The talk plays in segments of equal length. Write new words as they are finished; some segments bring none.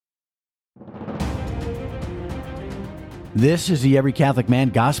This is the Every Catholic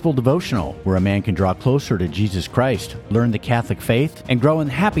Man Gospel Devotional, where a man can draw closer to Jesus Christ, learn the Catholic faith, and grow in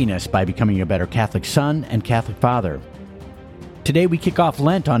happiness by becoming a better Catholic son and Catholic father. Today we kick off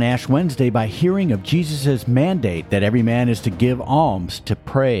Lent on Ash Wednesday by hearing of Jesus' mandate that every man is to give alms, to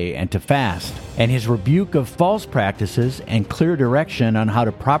pray, and to fast, and his rebuke of false practices and clear direction on how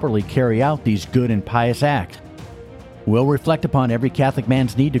to properly carry out these good and pious acts. We'll reflect upon every Catholic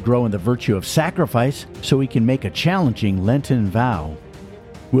man's need to grow in the virtue of sacrifice so he can make a challenging Lenten vow.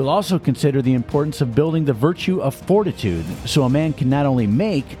 We'll also consider the importance of building the virtue of fortitude so a man can not only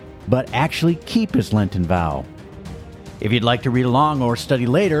make, but actually keep his Lenten vow. If you'd like to read along or study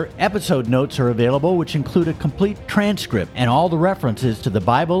later, episode notes are available, which include a complete transcript and all the references to the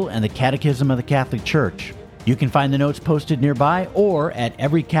Bible and the Catechism of the Catholic Church. You can find the notes posted nearby or at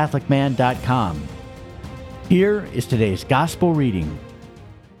everycatholicman.com. Here is today's Gospel reading.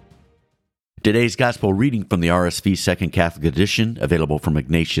 Today's Gospel reading from the RSV Second Catholic Edition, available from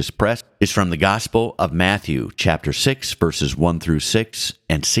Ignatius Press, is from the Gospel of Matthew, chapter 6, verses 1 through 6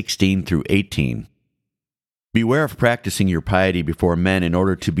 and 16 through 18. Beware of practicing your piety before men in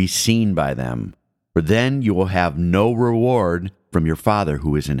order to be seen by them, for then you will have no reward from your Father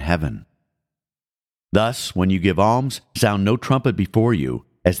who is in heaven. Thus, when you give alms, sound no trumpet before you,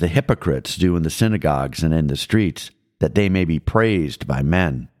 as the hypocrites do in the synagogues and in the streets, that they may be praised by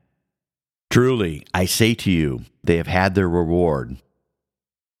men. Truly, I say to you, they have had their reward.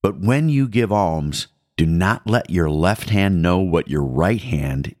 But when you give alms, do not let your left hand know what your right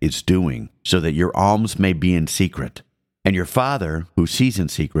hand is doing, so that your alms may be in secret, and your Father, who sees in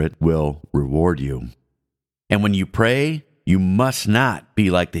secret, will reward you. And when you pray, you must not be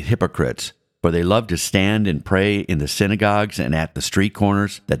like the hypocrites, for they love to stand and pray in the synagogues and at the street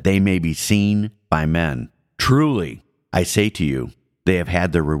corners, that they may be seen by men. Truly, I say to you, they have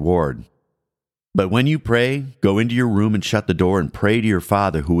had their reward. But when you pray, go into your room and shut the door and pray to your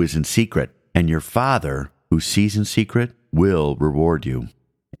Father who is in secret, and your Father who sees in secret will reward you.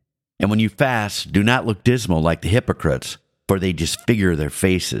 And when you fast, do not look dismal like the hypocrites, for they disfigure their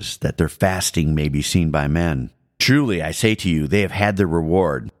faces, that their fasting may be seen by men. Truly, I say to you, they have had their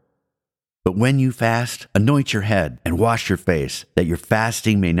reward. But when you fast, anoint your head and wash your face, that your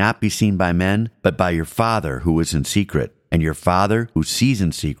fasting may not be seen by men, but by your Father who is in secret, and your Father who sees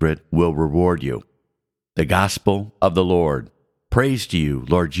in secret will reward you. The Gospel of the Lord. Praise to you,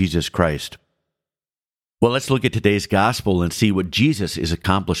 Lord Jesus Christ. Well, let's look at today's Gospel and see what Jesus is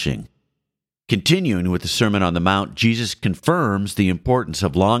accomplishing. Continuing with the Sermon on the Mount, Jesus confirms the importance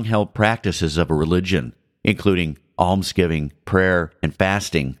of long-held practices of a religion, including almsgiving, prayer, and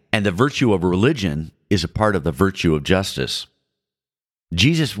fasting, and the virtue of religion is a part of the virtue of justice.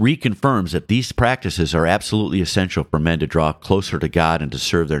 Jesus reconfirms that these practices are absolutely essential for men to draw closer to God and to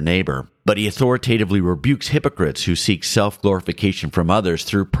serve their neighbor, but he authoritatively rebukes hypocrites who seek self-glorification from others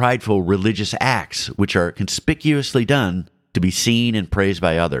through prideful religious acts, which are conspicuously done to be seen and praised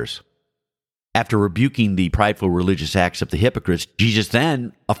by others. After rebuking the prideful religious acts of the hypocrites, Jesus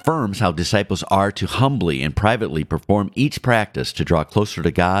then affirms how disciples are to humbly and privately perform each practice to draw closer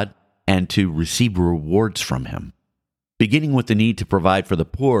to God and to receive rewards from Him. Beginning with the need to provide for the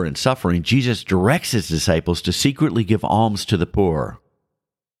poor and suffering, Jesus directs His disciples to secretly give alms to the poor.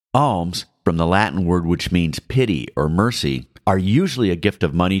 Alms, from the Latin word which means pity or mercy, are usually a gift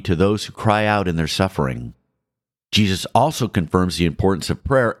of money to those who cry out in their suffering. Jesus also confirms the importance of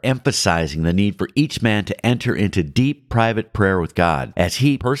prayer, emphasizing the need for each man to enter into deep private prayer with God, as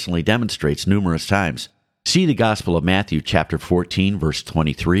he personally demonstrates numerous times. See the Gospel of Matthew chapter 14, verse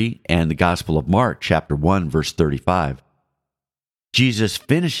 23, and the Gospel of Mark chapter 1, verse 35. Jesus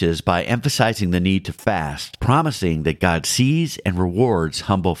finishes by emphasizing the need to fast, promising that God sees and rewards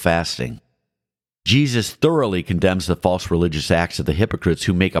humble fasting. Jesus thoroughly condemns the false religious acts of the hypocrites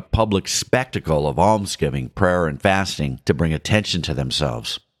who make a public spectacle of almsgiving, prayer, and fasting to bring attention to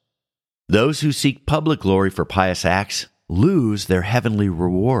themselves. Those who seek public glory for pious acts lose their heavenly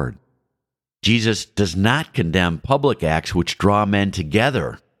reward. Jesus does not condemn public acts which draw men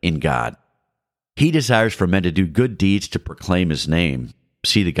together in God. He desires for men to do good deeds to proclaim His name.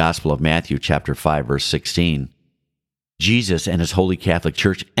 See the Gospel of Matthew chapter 5, verse 16. Jesus and His Holy Catholic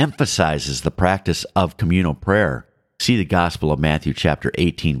Church emphasizes the practice of communal prayer. See the Gospel of Matthew chapter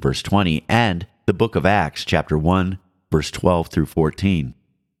 18, verse 20, and the book of Acts chapter 1, verse 12 through 14.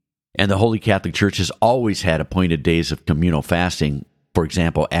 And the Holy Catholic Church has always had appointed days of communal fasting, for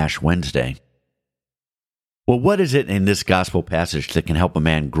example, Ash Wednesday. Well, what is it in this gospel passage that can help a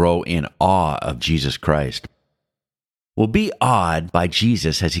man grow in awe of Jesus Christ? Well, be awed by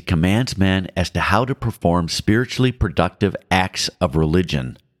Jesus as He commands men as to how to perform spiritually productive acts of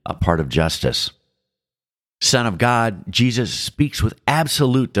religion, a part of justice. Son of God, Jesus speaks with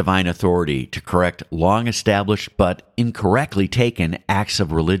absolute divine authority to correct long-established but incorrectly taken acts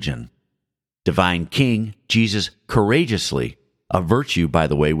of religion. Divine King, Jesus courageously, a virtue, by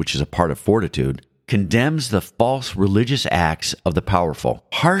the way, which is a part of fortitude, condemns the false religious acts of the powerful,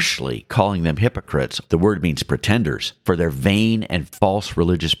 harshly calling them hypocrites, the word means pretenders, for their vain and false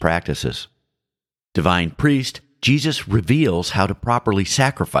religious practices. Divine Priest, Jesus reveals how to properly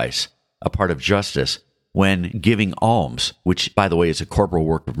sacrifice, a part of justice, when giving alms, which, by the way, is a corporal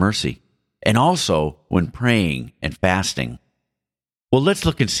work of mercy, and also when praying and fasting. Well, let's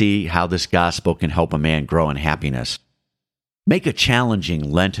look and see how this gospel can help a man grow in happiness. Make a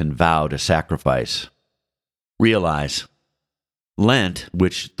challenging Lenten vow to sacrifice. Realize, Lent,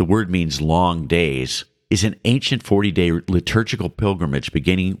 which the word means long days, is an ancient 40-day liturgical pilgrimage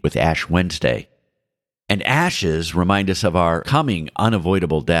beginning with Ash Wednesday. And ashes remind us of our coming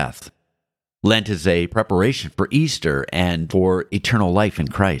unavoidable death. Lent is a preparation for Easter and for eternal life in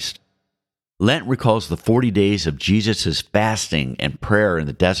Christ. Lent recalls the 40 days of Jesus' fasting and prayer in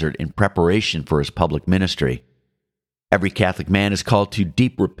the desert in preparation for his public ministry. Every Catholic man is called to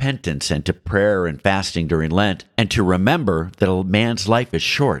deep repentance and to prayer and fasting during Lent, and to remember that a man's life is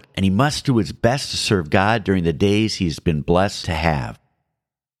short and he must do his best to serve God during the days he's been blessed to have.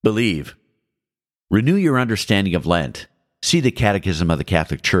 Believe. Renew your understanding of Lent. See the Catechism of the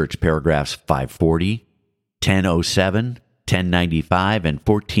Catholic Church, paragraphs 540, 1007, 1095, and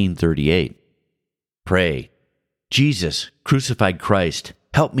 1438. Pray, Jesus, crucified Christ,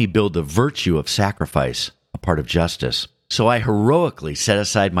 help me build the virtue of sacrifice, a part of justice, so I heroically set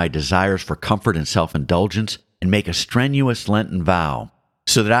aside my desires for comfort and self-indulgence and make a strenuous Lenten vow,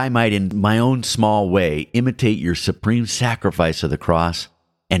 so that I might in my own small way imitate your supreme sacrifice of the cross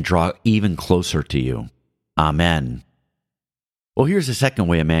and draw even closer to you. Amen. Well, here's a second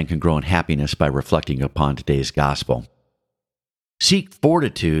way a man can grow in happiness by reflecting upon today's gospel. Seek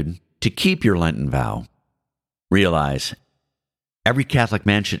fortitude to keep your Lenten vow. Realize, every Catholic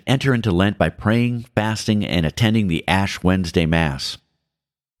man should enter into Lent by praying, fasting, and attending the Ash Wednesday Mass.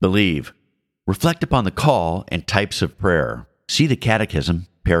 Believe. Reflect upon the call and types of prayer. See the Catechism,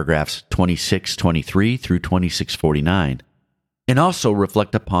 paragraphs 2623 through 2649. And also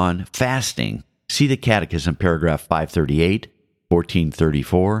reflect upon fasting. See the Catechism, paragraph 538,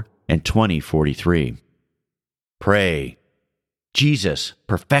 1434, and 2043. Pray. Jesus,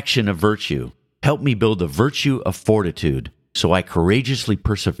 perfection of virtue, help me build the virtue of fortitude, so I courageously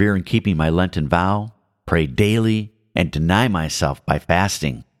persevere in keeping my Lenten vow, pray daily, and deny myself by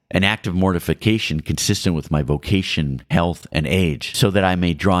fasting, an act of mortification consistent with my vocation, health, and age, so that I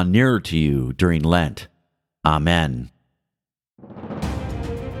may draw nearer to you during Lent. Amen.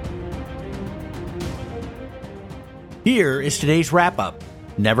 Here is today's wrap-up.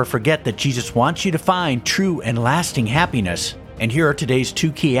 Never forget that Jesus wants you to find true and lasting happiness. And here are today's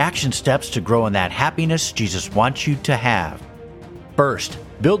 2 key action steps to grow in that happiness Jesus wants you to have. First,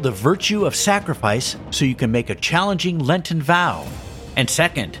 build the virtue of sacrifice so you can make a challenging Lenten vow. And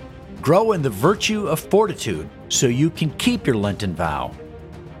second, grow in the virtue of fortitude so you can keep your Lenten vow.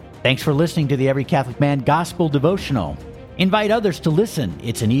 Thanks for listening to the Every Catholic Man Gospel Devotional. Invite others to listen.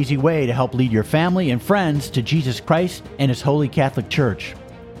 It's an easy way to help lead your family and friends to Jesus Christ and His Holy Catholic Church.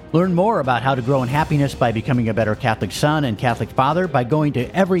 Learn more about how to grow in happiness by becoming a better Catholic son and Catholic father by going to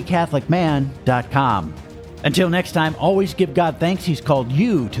everycatholicman.com. Until next time, always give God thanks He's called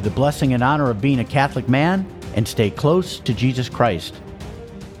you to the blessing and honor of being a Catholic man, and stay close to Jesus Christ.